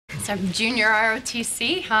So junior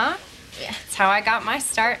ROTC, huh? Yeah, that's how I got my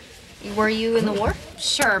start. Were you in the war?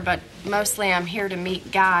 Sure, but mostly I'm here to meet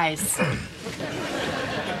guys.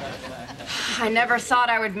 I never thought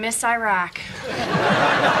I would miss Iraq.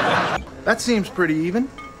 That seems pretty even.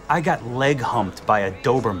 I got leg humped by a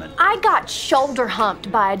Doberman. I got shoulder humped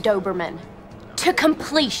by a Doberman. To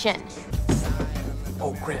completion.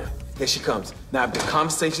 Oh, Graham, here she comes. Now, if the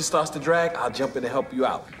conversation starts to drag, I'll jump in and help you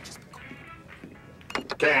out.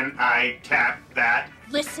 Can I tap that?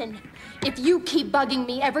 Listen, if you keep bugging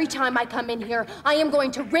me every time I come in here, I am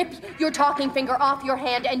going to rip your talking finger off your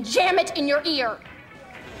hand and jam it in your ear.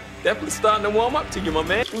 Definitely starting to warm up to you, my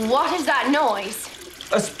man. What is that noise?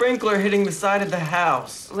 A sprinkler hitting the side of the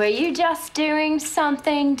house. Were you just doing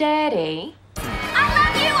something dirty? I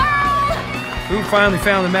love you all! Who finally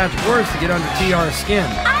found the magic words to get under TR's skin?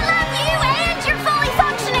 I love you and your fully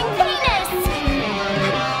functioning penis!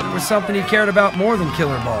 It was something he cared about more than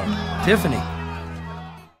Killer Ball. Tiffany.